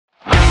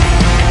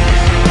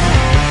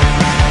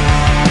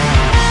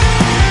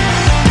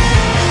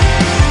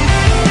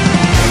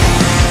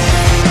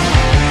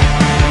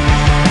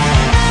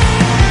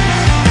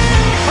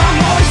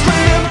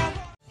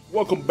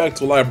welcome back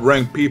to Live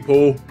Rank,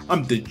 people.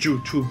 I'm the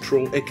YouTube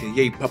troll,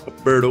 aka Papa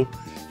Birdo,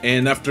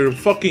 and after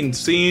fucking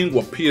seeing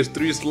what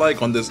PS3 is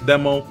like on this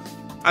demo,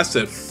 I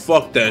said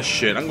fuck that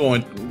shit. I'm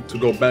going to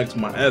go back to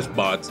my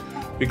S-bots,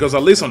 because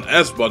at least on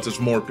S-bots there's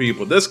more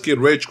people. This kid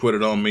rage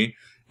quitted on me,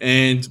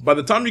 and by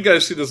the time you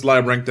guys see this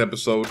Live Ranked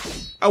episode,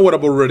 I would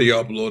have already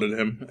uploaded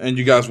him, and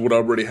you guys would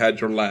have already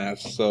had your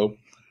laughs, so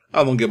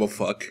I don't give a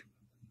fuck.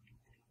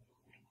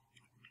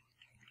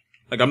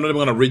 Like, I'm not even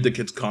gonna read the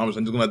kid's comments.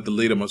 I'm just gonna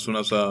delete them as soon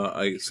as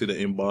I see the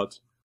inbox.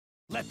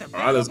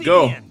 Alright, let's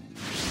go.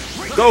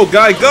 Go,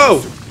 guy,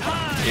 go!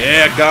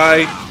 Yeah,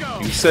 guy.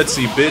 You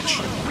sexy bitch.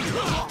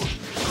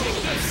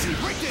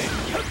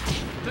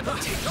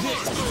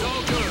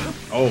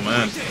 Oh,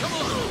 man.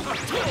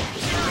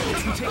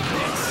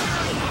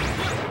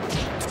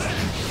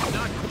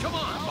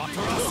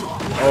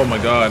 Oh, my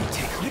God.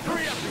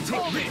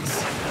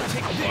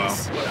 Wow.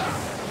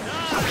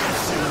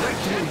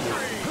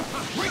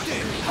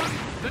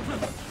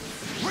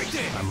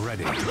 I'm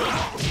ready. Alright.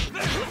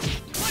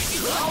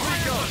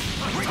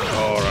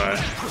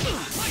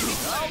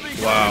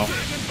 Wow.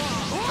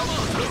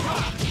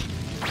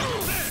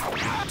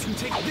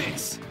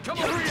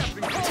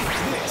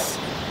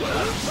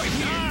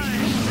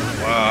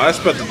 Wow, I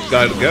expected the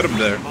guy to get him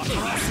there.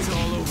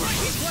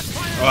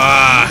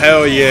 Ah,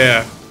 hell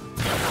yeah.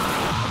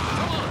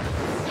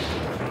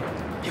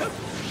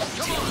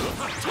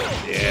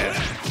 Yeah.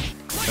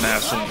 Gonna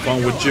have some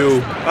fun with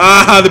you.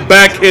 Ah, the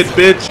back hit,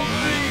 bitch.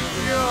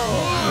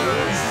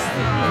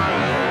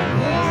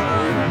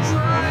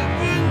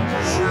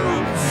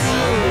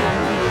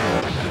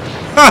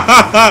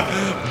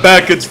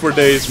 Back hits for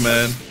days,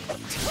 man.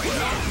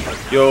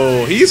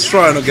 Yo, he's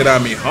trying to get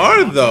at me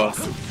hard, though.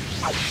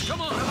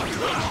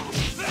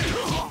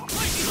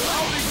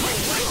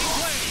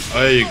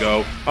 There you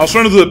go. I was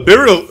trying to do the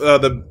burial,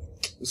 the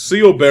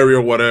seal barrier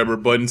or whatever,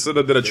 but instead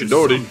I did a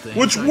Chidori,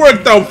 which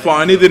worked out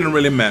fine. It didn't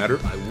really matter.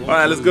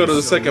 Alright, let's go to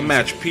the second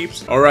match,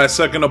 peeps. Alright,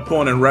 second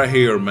opponent right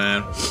here,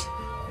 man.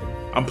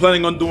 I'm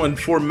planning on doing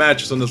 4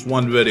 matches on this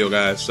one video,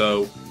 guys,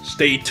 so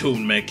stay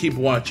tuned, man. Keep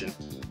watching.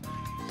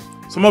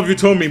 Some of you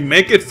told me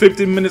make it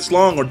 15 minutes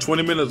long or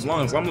 20 minutes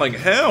long, so I'm like,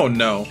 hell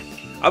no.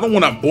 I don't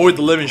want to bore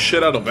the living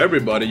shit out of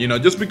everybody, you know,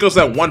 just because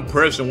that one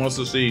person wants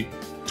to see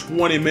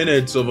 20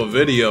 minutes of a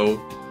video.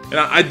 And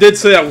I did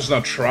say I was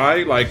gonna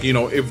try, like, you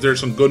know, if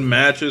there's some good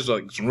matches,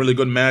 like some really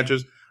good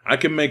matches, I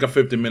can make a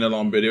 15-minute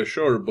long video,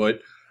 sure,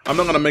 but I'm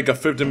not gonna make a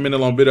 15-minute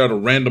long video out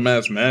of random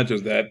ass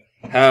matches that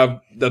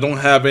don't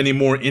have any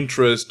more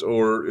interest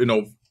or, you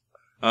know,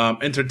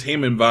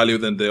 entertainment value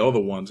than the other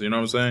ones, you know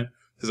what I'm saying?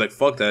 It's like,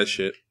 fuck that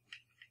shit.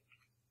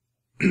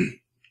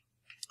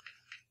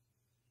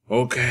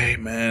 Okay,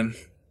 man.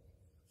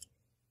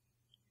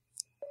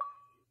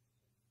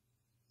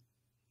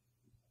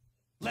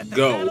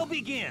 Go.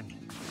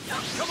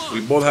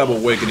 We both have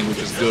awakening, which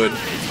is good.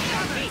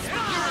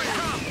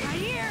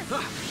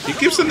 He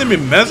keeps sending me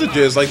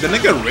messages, like the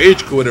nigga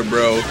rage quitter,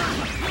 bro.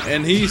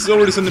 And he's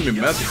already sending me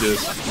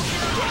messages.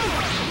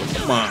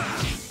 Come on.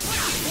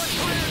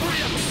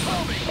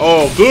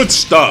 Oh, good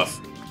stuff.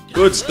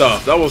 Good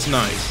stuff. That was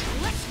nice.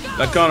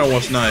 That counter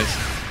was nice.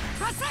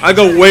 I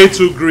got way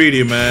too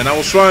greedy, man. I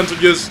was trying to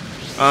just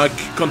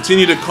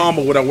continue the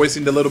combo without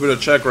wasting the little bit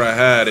of checker I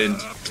had, and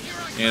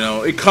you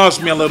know, it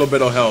cost me a little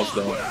bit of health,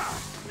 though.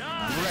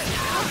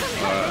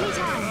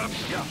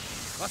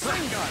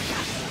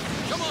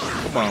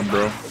 Come on,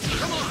 bro.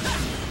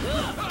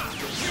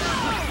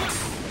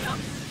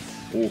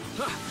 Ooh.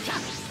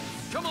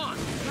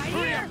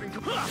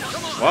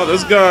 Wow,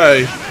 this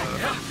guy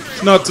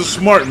is not too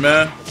smart,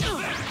 man.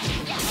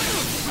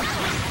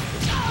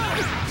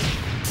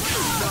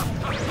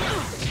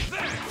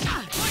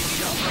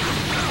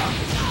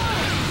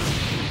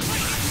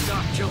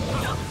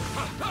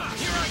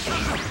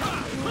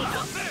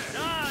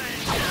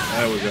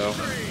 There we go.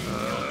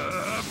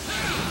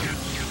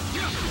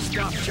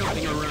 Stop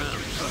jumping around.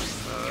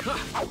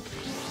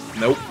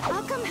 Nope.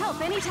 I'll come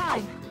help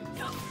anytime.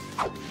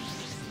 I'm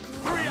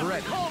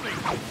ready.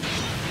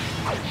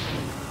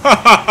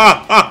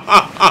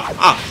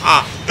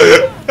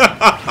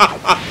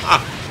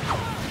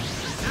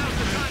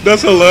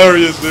 That's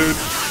hilarious, dude.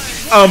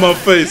 On my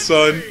face,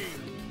 son.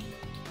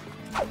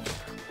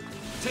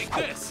 Take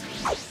this.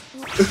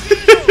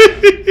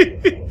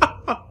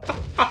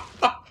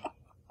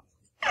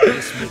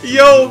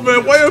 Yo,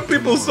 man, why are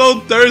people so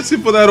thirsty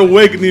for that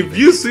awakening? If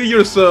you see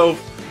yourself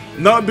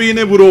not being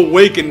able to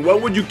awaken, why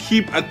would you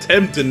keep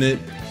attempting it,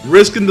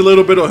 risking the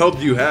little bit of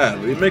health you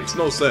have? It makes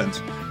no sense.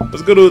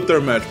 Let's go to the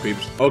third match,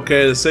 peeps.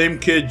 Okay, the same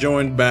kid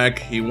joined back.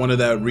 He wanted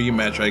that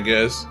rematch, I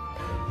guess.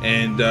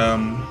 And,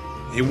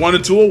 he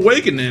wanted to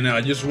awaken, and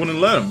I just wouldn't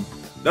let him.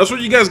 That's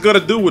what you guys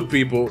gotta do with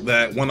people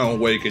that want to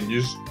awaken.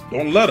 Just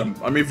don't let them.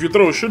 I mean, if you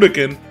throw a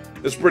shuriken,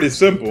 it's pretty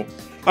simple.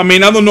 I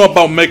mean, I don't know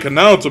about Mecha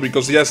Naruto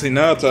because he has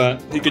Hinata.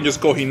 He can just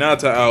call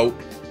Hinata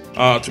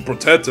out to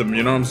protect him,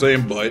 you know what I'm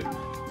saying? But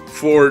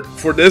for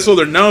this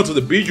other Naruto,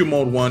 the Biju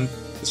mode one,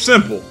 it's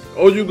simple.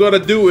 All you gotta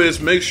do is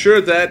make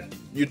sure that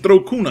you throw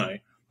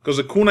kunai. Because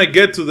the kunai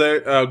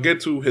get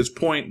to his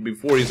point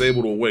before he's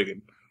able to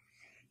awaken.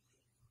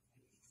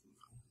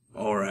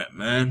 Alright,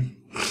 man.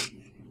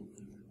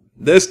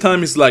 This time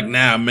he's like,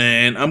 nah,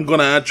 man, I'm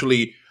gonna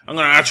actually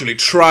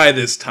try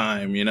this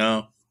time, you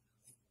know?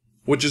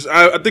 Which is,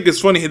 I think it's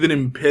funny he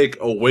didn't pick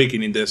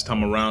Awakening this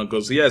time around,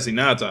 because he has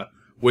Hinata,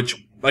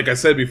 which, like I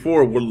said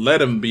before, will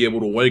let him be able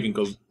to awaken,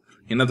 because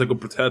Hinata could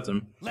protect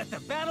him. Let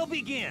the battle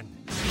begin.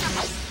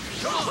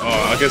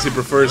 Oh, I guess he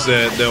prefers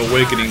the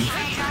Awakening.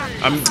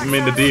 I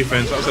mean the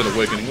defense. I said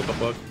Awakening. What the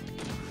fuck?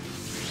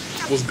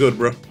 What's good,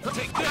 bro?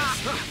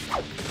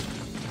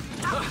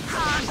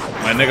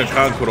 My nigga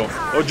Kankuro.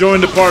 Oh,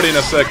 join the party in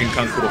a second,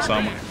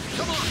 Kankuro-sama.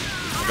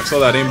 I saw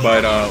that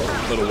invite a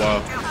little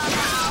while.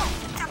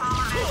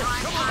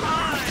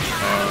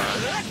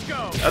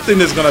 I think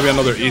this is gonna be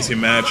another easy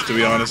match, to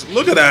be honest.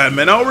 Look at that,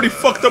 man. I already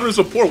fucked up his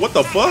support. What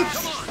the fuck?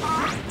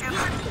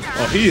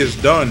 Oh, he is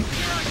done.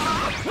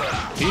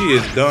 He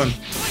is done.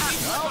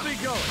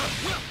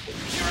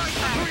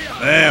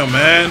 Damn,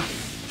 man.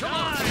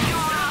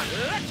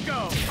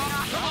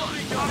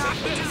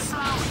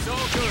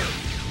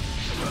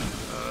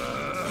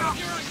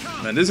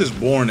 Man, this is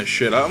boring as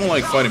shit. I don't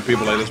like fighting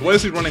people like this. Why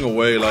is he running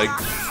away? Like,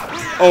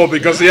 oh,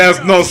 because he has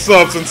no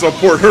subs and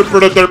support.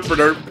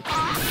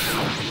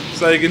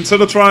 It's like, instead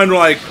of trying to,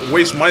 like,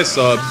 waste my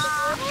subs,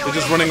 he's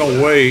just running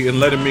away and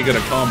letting me get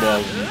a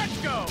combo.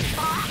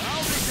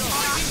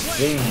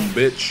 Boom,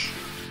 bitch.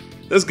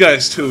 This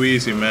guy's too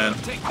easy, man.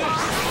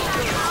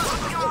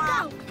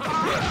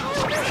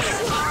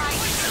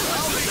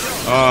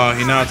 Ah,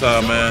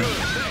 Hinata, man.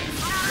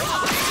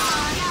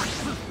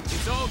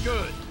 It's all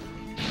good.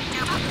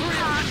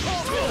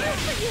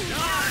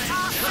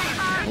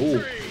 Ooh.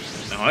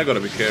 Now I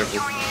gotta be careful.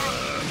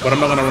 But I'm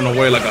not gonna run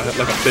away like a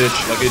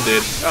bitch, like he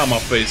did. Out of my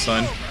face,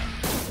 son.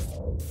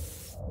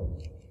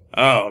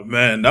 Oh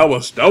man, that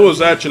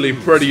was actually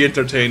pretty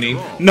entertaining.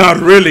 Not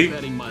really.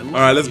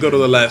 Alright, let's go to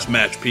the last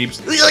match,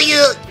 peeps.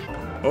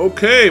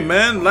 Okay,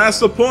 man,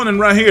 last opponent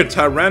right here,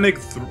 Tyrannic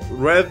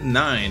Thread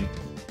 9.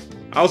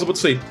 I was about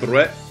to say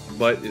threat,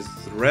 but is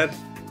thread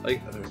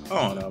like,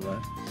 I don't know,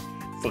 man.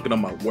 Fucking up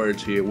my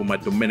words here with my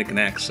Dominican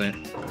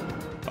accent.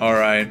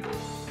 Alright.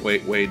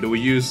 Wait, do we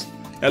use...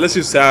 Yeah, let's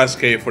use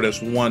Sasuke for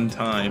this one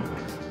time.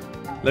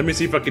 Let me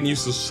see if I can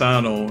use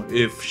Susano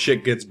if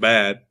shit gets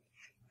bad.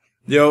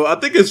 Yo, I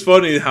think it's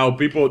funny how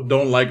people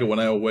don't like it when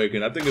I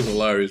awaken. I think it's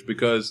hilarious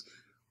because,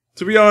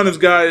 to be honest,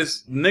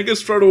 guys,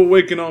 niggas try to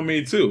awaken on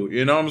me too.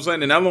 You know what I'm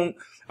saying? And I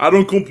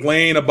don't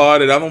complain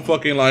about it. I don't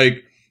fucking,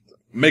 like,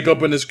 make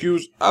up an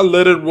excuse. I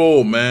let it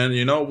roll, man.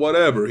 You know,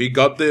 whatever. He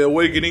got the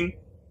awakening.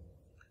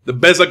 The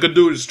best I could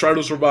do is try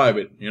to survive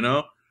it, you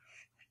know?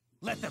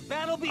 Let the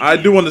battle begin. I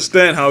do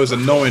understand how it's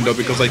annoying though,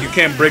 because like you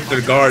can't break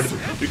their guard.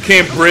 You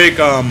can't break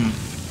an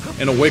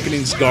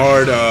awakening's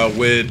guard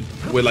with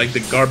like the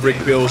guard break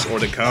pills or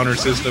the counter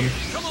system,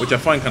 which I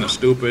find kind of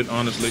stupid,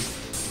 honestly.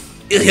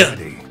 Yeah.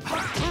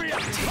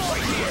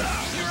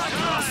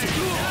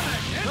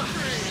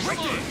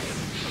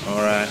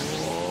 All right.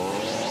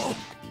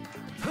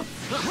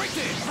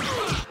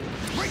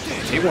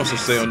 He wants to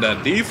stay on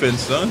that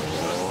defense, son.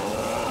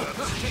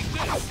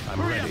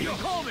 I'm ready.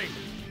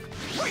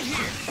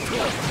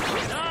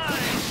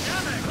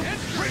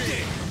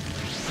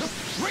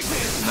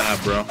 Nah,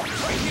 bro.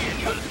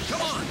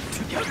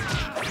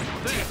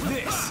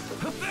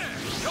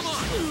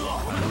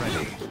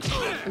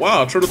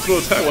 Wow, try to throw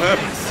a tag. What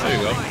happened? There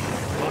you go.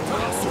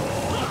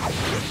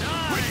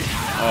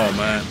 Oh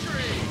man.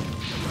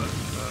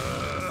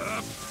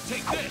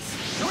 Take this.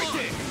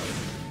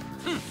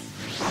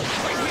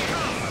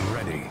 I'm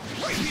ready.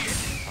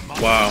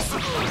 Wow.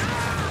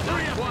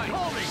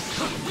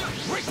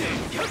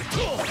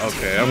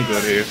 Okay, I'm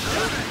good here.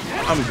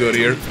 I'm good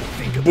here.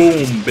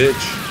 Boom,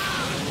 bitch.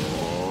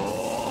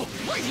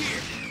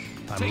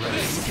 I'm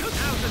ready.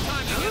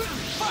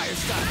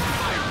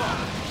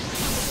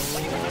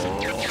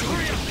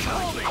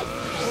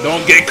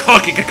 Don't get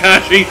cocky,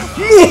 Kakashi.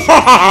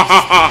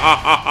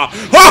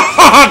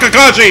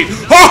 Kakashi.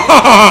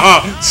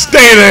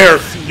 Stay there.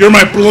 You're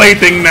my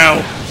plaything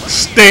now.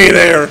 Stay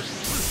there.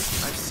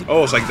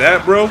 Oh, it's like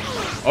that, bro.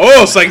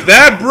 Oh, it's like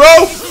that,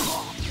 bro.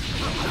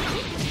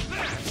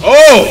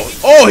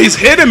 Oh, he's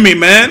hitting me,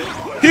 man.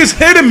 He's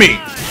hitting me.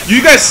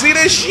 You guys see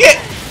this shit?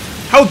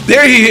 How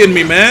dare he hit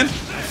me, man?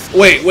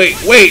 Wait.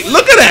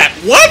 Look at that.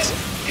 What?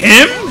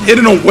 Him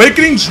hitting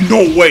Awakenings?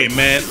 No way,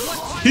 man.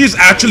 He's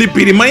actually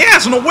beating my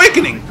ass on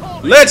Awakening.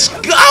 Let's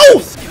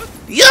go.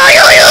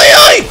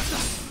 Yay.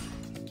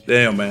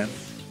 Damn, man.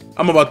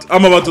 I'm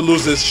about to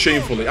lose this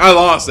shamefully. I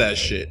lost that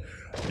shit.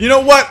 You know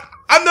what?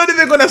 I'm not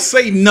even gonna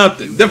say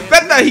nothing. The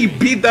fact that he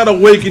beat that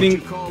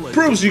Awakening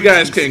proves you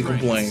guys can't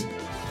complain.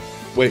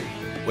 Wait.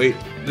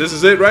 This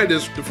is it, right?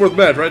 This is the fourth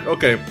match, right?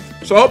 Okay.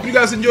 So I hope you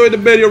guys enjoyed the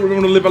video.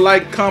 Remember to leave a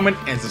like, comment,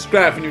 and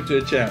subscribe if you're new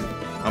to the channel.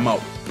 I'm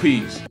out.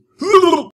 Peace.